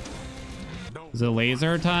 Is it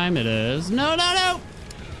laser time? It is. No, no, no!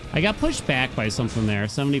 I got pushed back by something there.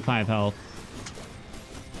 75 health.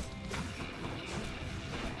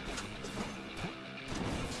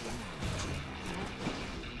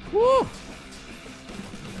 Woo!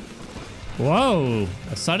 Whoa!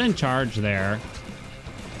 A sudden charge there.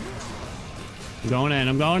 I'm going in,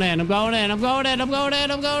 I'm going in, I'm going in, I'm going in, I'm going in,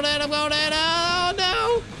 I'm going in, I'm going in. Oh,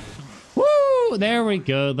 no! Woo! There we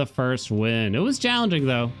go, the first win. It was challenging,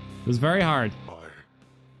 though. It was very hard.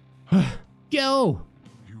 Go!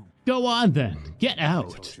 Go on, then. Get I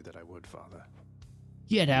out. told you that I would, Father.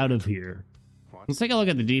 Get out of here. What? Let's take a look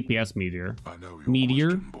at the DPS meter. I know your Meteor.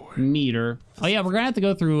 question, boy. Meter. Oh, yeah, we're gonna have to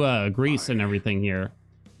go through Greece and everything here.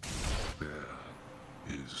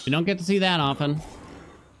 Is You don't get to see that often.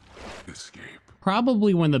 escape.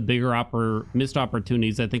 Probably one of the bigger missed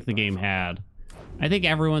opportunities I think the game had. I think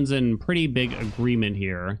everyone's in pretty big agreement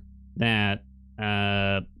here that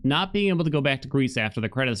not being able to go back to Greece after the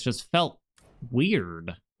credits just felt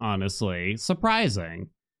weird, honestly. Surprising.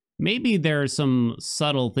 Maybe there's some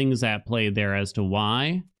subtle things at play there as to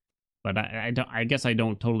why, but I guess I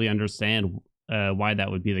don't totally understand why that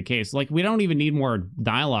would be the case. Like, we don't even need more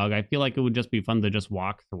dialogue. I feel like it would just be fun to just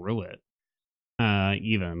walk through it.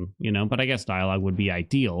 Even, you know, but I guess dialogue would be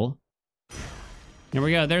ideal. Here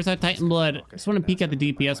we go. There's that Titan Blood. Just want to peek at the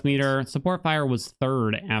DPS meter. Support Fire was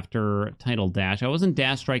third after Title Dash. I wasn't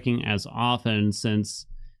dash striking as often since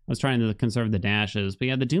I was trying to conserve the dashes. But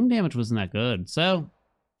yeah, the Doom damage wasn't that good. So,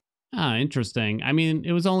 interesting. I mean,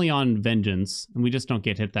 it was only on Vengeance, and we just don't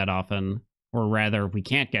get hit that often. Or rather, we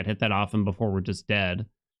can't get hit that often before we're just dead,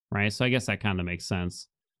 right? So I guess that kind of makes sense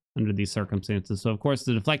under these circumstances. So, of course,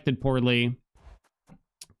 the deflected poorly.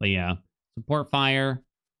 But yeah, Support Fire,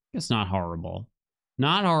 it's not horrible.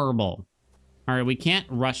 Not horrible. All right, we can't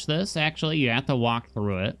rush this, actually. You have to walk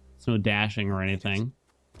through it. There's no dashing or anything.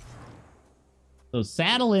 So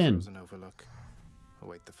saddle in. Frozen overlook.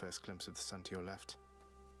 Await the first glimpse of the sun to your left,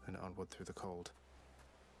 and onward through the cold.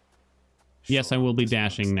 Yes, I will be This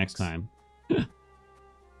one's dashing next time. It's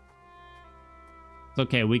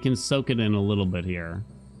okay, we can soak it in a little bit here.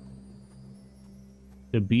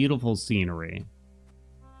 The beautiful scenery.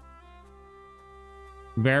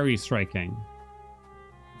 Very striking.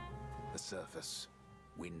 The surface,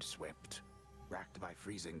 windswept, racked by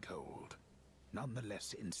freezing cold,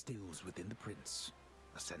 nonetheless instills within the prince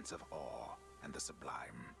a sense of awe and the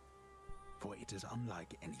sublime. For it is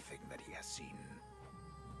unlike anything that he has seen.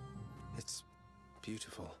 It's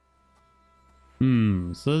beautiful.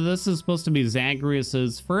 So this is supposed to be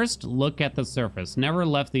Zagreus's first look at the surface. Never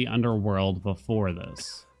left the underworld before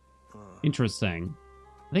this. Interesting.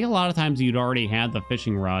 I think a lot of times you'd already had the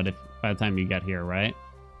fishing rod by the time you get here, right?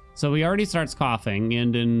 So he already starts coughing,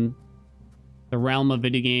 and in the realm of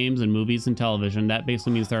video games and movies and television, that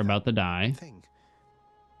basically means they're about to die. Thing.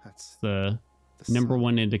 That's The the number sun.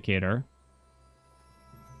 one indicator.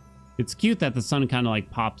 It's cute that the sun kind of like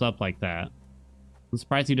pops up like that. I'm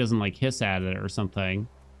surprised he doesn't like hiss at it or something.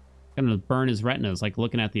 Gonna burn his retinas like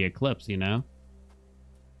looking at the eclipse, you know?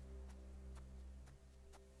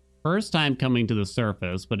 First time coming to the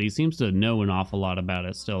surface, but he seems to know an awful lot about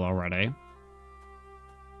it still already.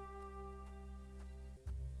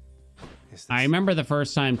 Is this I remember the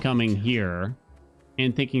first time coming here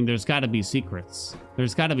and thinking there's got to be secrets.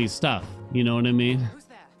 There's got to be stuff. You know what I mean? Who's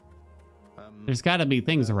there? There's got to be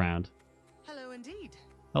things around. Hello indeed.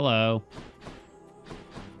 Hello.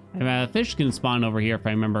 Fish can spawn over here if I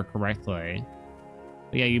remember correctly.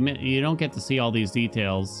 But yeah, you don't get to see all these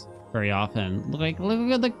details very often. Look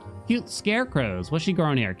at the cute scarecrows. What's she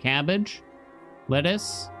growing here? Cabbage,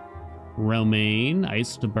 lettuce, romaine,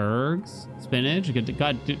 icebergs, spinach. You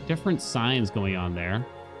got different signs going on there.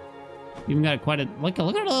 Even got quite a look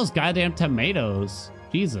at all those goddamn tomatoes.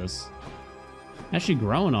 Jesus, how's she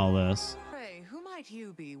growing all this? Pray, who might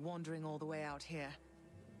you be wandering all the way out here?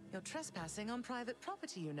 You're trespassing on private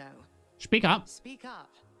property, you know. Speak up. Speak up.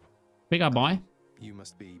 Speak up, boy. You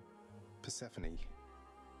must be Persephone.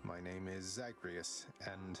 My name is Zagreus,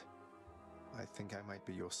 and I think I might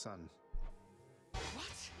be your son.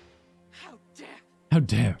 What? How dare! How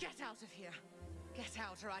dare. Get out of here! Get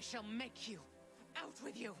out, or I shall make you. Out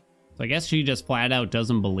with you! So I guess she just flat out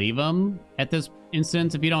doesn't believe him at this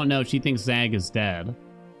instance. If you don't know, she thinks Zag is dead.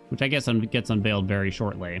 which I guess gets unveiled very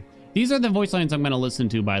shortly. These are the voice lines I'm going to listen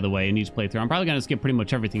to, by the way, in each playthrough. I'm probably going to skip pretty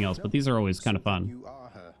much everything else, but these are always kind of fun. You are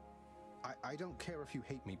her. I don't care if you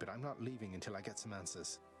hate me, but I'm not leaving until I get some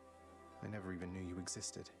answers. I never even knew you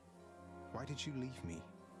existed. Why did you leave me?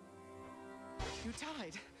 You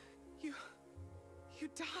died. You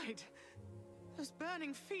died. Those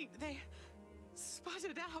burning feet, they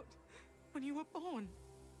sputtered out when you were born.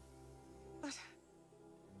 But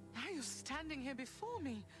now you're standing here before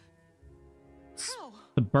me. How?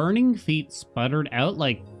 The burning feet sputtered out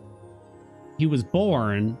like he was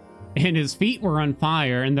born and his feet were on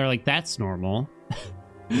fire, and they're like, that's normal.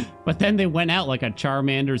 But then they went out like a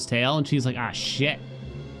Charmander's tail, and she's like, ah, shit.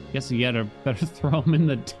 Guess you better throw him in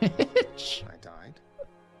the ditch.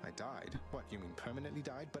 I died? What, you mean permanently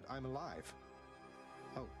died? But I'm alive.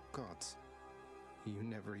 Oh, gods. You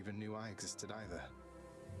never even knew I existed either.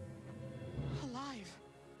 Alive.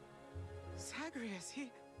 Zagreus, he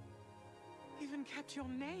even kept your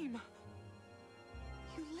name.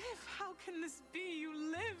 You live. How can this be? You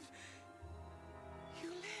live. You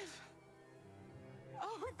live.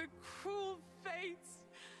 Oh, the cruel fates.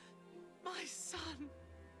 My son.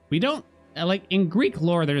 We don't, like, in Greek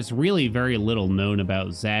lore, there's really very little known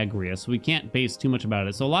about Zagreus. We can't base too much about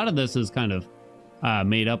it. So a lot of this is kind of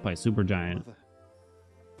made up by Supergiant. Mother.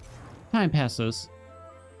 Time passes.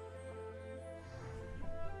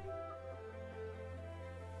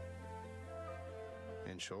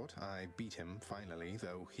 In short, I beat him finally,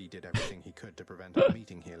 though he did everything he could to prevent our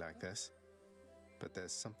meeting here like this. But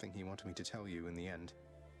there's something he wanted me to tell you in the end.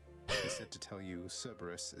 He said to tell you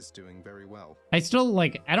Cerberus is doing very well. I still,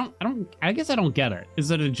 like, I guess I don't get it.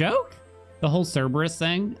 Is it a joke? The whole Cerberus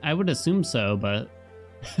thing? I would assume so, but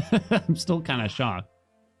I'm still kind of shocked.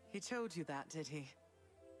 He told you that, did he?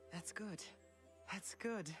 That's good. That's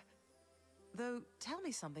good. Though, tell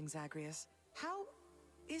me something, Zagreus. How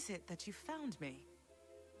is it that you found me?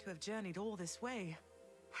 To have journeyed all this way,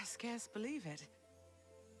 I scarce believe it.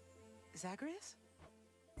 Zagreus?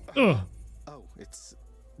 Ugh. Oh,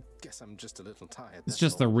 guess I'm just a little tired. It's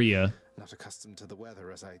just the Rhea. Not accustomed to the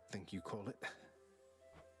weather, as I think you call it.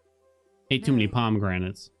 Ate too many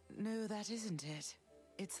pomegranates. No, that isn't it.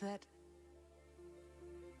 It's that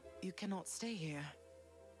you cannot stay here.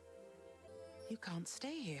 You can't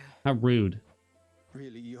stay here. How rude.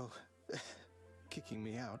 Really, you're kicking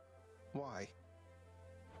me out? Why?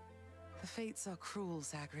 The fates are cruel,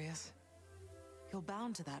 Zagreus. You're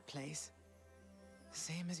bound to that place.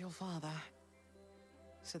 Same as your father.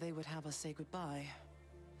 So they would have us say goodbye.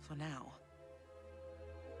 For now.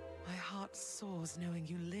 My heart soars knowing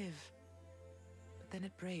you live. But then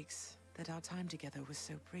it breaks that our time together was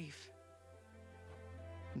so brief.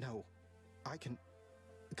 No. I can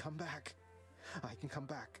come back. I can come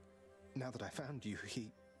back. Now that I found you,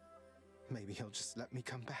 maybe he'll just let me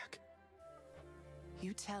come back.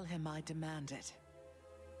 You tell him I demand it.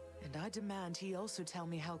 And I demand he also tell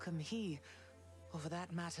me how come he, or for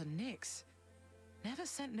that matter Nyx, never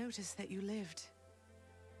sent notice that you lived.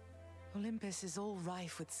 Olympus is all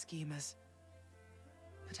rife with schemers.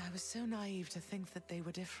 But I was so naive to think that they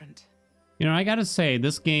were different. You know, I gotta say,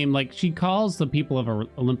 this game, like, she calls the people of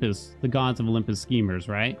Olympus, the gods of Olympus, schemers,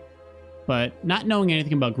 right? But not knowing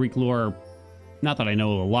anything about Greek lore, not that I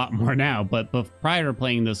know a lot more now, but prior to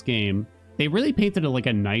playing this game, they really painted like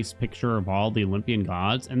a nice picture of all the Olympian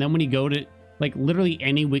gods. And then when you go to, like, literally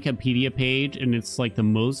any Wikipedia page, and it's like the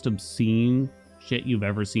most obscene shit you've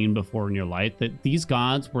ever seen before in your life, that these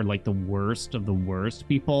gods were like the worst of the worst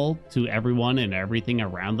people to everyone and everything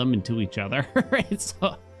around them and to each other. It's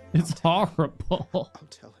horrible. I'll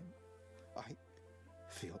tell him. I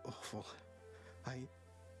feel awful. I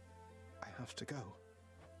have to go.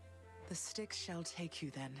 The Styx shall take you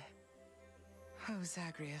then. Oh,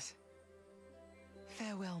 Zagreus.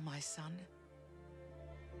 Farewell, my son.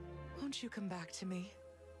 Won't you come back to me?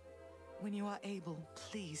 When you are able,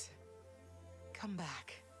 please. Come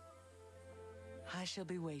back. I shall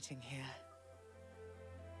be waiting here.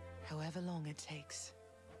 However long it takes.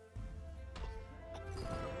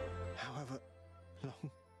 However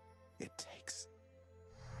long it takes.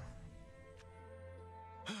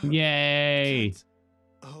 Yay!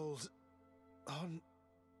 Hold on.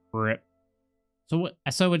 Rip.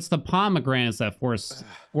 So it's the pomegranates that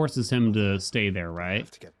forces him to stay there, I right?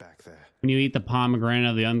 have to get back there. When you eat the pomegranate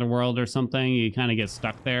of the underworld or something, you kind of get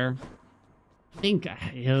stuck there. I think,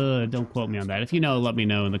 don't quote me on that. If you know, let me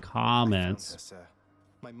know in the comments.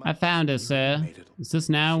 I found it, sir. Is this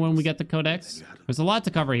now when we get the codex? There's a lot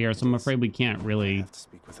to cover here, so I'm afraid we can't really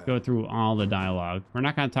go through all the dialogue. We're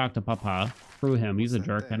not going to talk to Papa. Screw him. He's a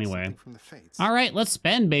jerk anyway. All right, let's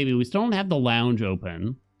spend, baby. We still don't have the lounge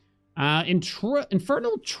open.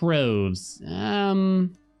 Infernal Troves.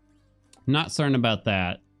 Not certain about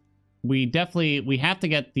that. We have to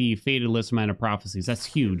get the Fatalist Amount of Prophecies. That's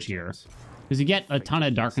huge here. Because you get a ton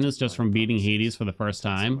of darkness just from beating Hades for the first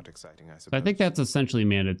time. So I think that's essentially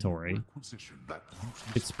mandatory.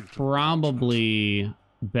 It's probably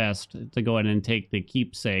best to go ahead and take the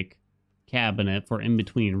Keepsake cabinet for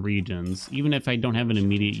in-between regions, even if I don't have an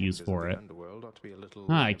immediate use for it.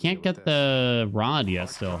 I can't get the rod yet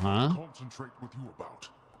still, huh?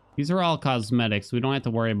 These are all cosmetics. We don't have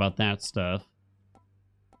to worry about that stuff.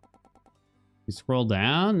 You scroll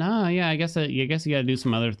down? No, yeah, I guess you gotta do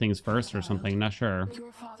some other things first or something. Not sure.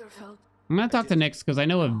 I'm gonna talk to Nyx because I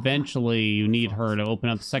know eventually you need her to open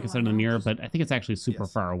up the second side of the mirror, but I think it's actually super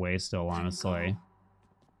far away still, honestly.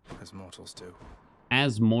 As mortals do.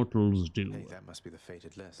 As mortals do. Hey, that must be the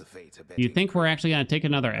fated list. Do you think we're actually gonna take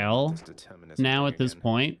another L now at this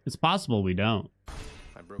point? It's possible we don't.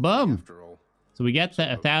 Boom! So we get the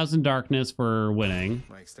 1,000 darkness for winning.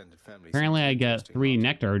 Apparently I get 3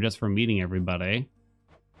 nectar just for meeting everybody.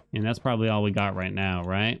 And that's probably all we got right now,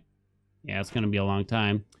 right? Yeah, it's going to be a long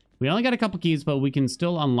time. We only got a couple keys, but we can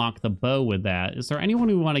still unlock the bow with that. Is there anyone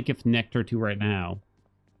we want to gift nectar to right now?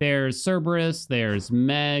 There's Cerberus, there's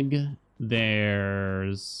Meg,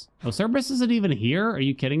 there's... Oh, Cerberus isn't even here? Are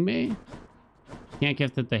you kidding me? Can't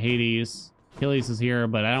gift it to Hades. Achilles is here,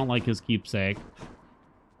 but I don't like his keepsake.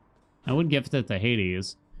 I would gift it to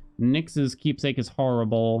Hades. Nyx's keepsake is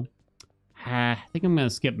horrible. I think I'm going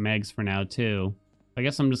to skip Meg's for now, too. I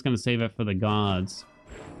guess I'm just going to save it for the gods.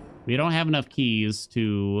 We don't have enough keys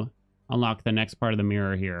to unlock the next part of the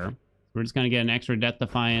mirror here. We're just going to get an extra Death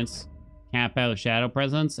Defiance, cap out Shadow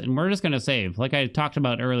Presence, and we're just going to save. Like I talked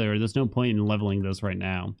about earlier, there's no point in leveling this right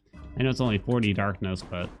now. I know it's only 40 darkness,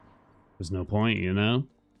 but there's no point, you know?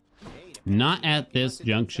 Not at this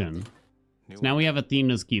junction. So now we have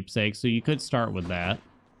Athena's keepsake, so you could start with that.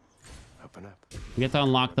 We get to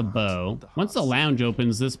unlock the bow. Once the lounge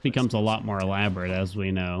opens, this becomes a lot more elaborate, as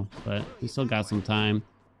we know. But we still got some time.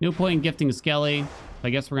 No point in gifting Skelly. I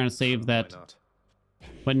guess we're going to save that.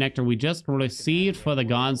 What nectar we just received for the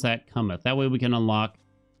gods that cometh. That way we can unlock,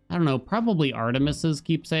 I don't know, probably Artemis's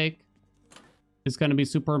keepsake is going to be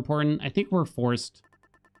super important. I think we're forced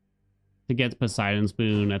to get Poseidon's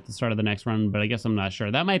boon at the start of the next run, but I guess I'm not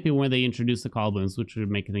sure. That might be where they introduce the call boons, which would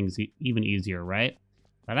make things even easier, right?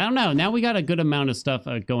 But I don't know. Now we got a good amount of stuff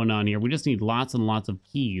going on here. We just need lots and lots of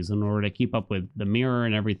keys in order to keep up with the mirror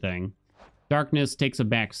and everything. Darkness takes a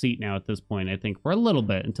back seat now at this point, I think, for a little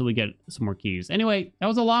bit until we get some more keys. Anyway, that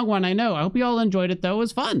was a long one, I know. I hope you all enjoyed it, though. It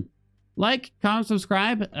was fun. Like, comment,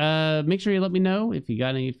 subscribe. Make sure you let me know if you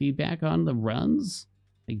got any feedback on the runs.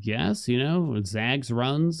 I guess, you know, Zag's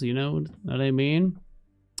runs, you know what I mean?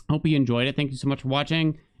 Hope you enjoyed it. Thank you so much for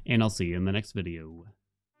watching, and I'll see you in the next video.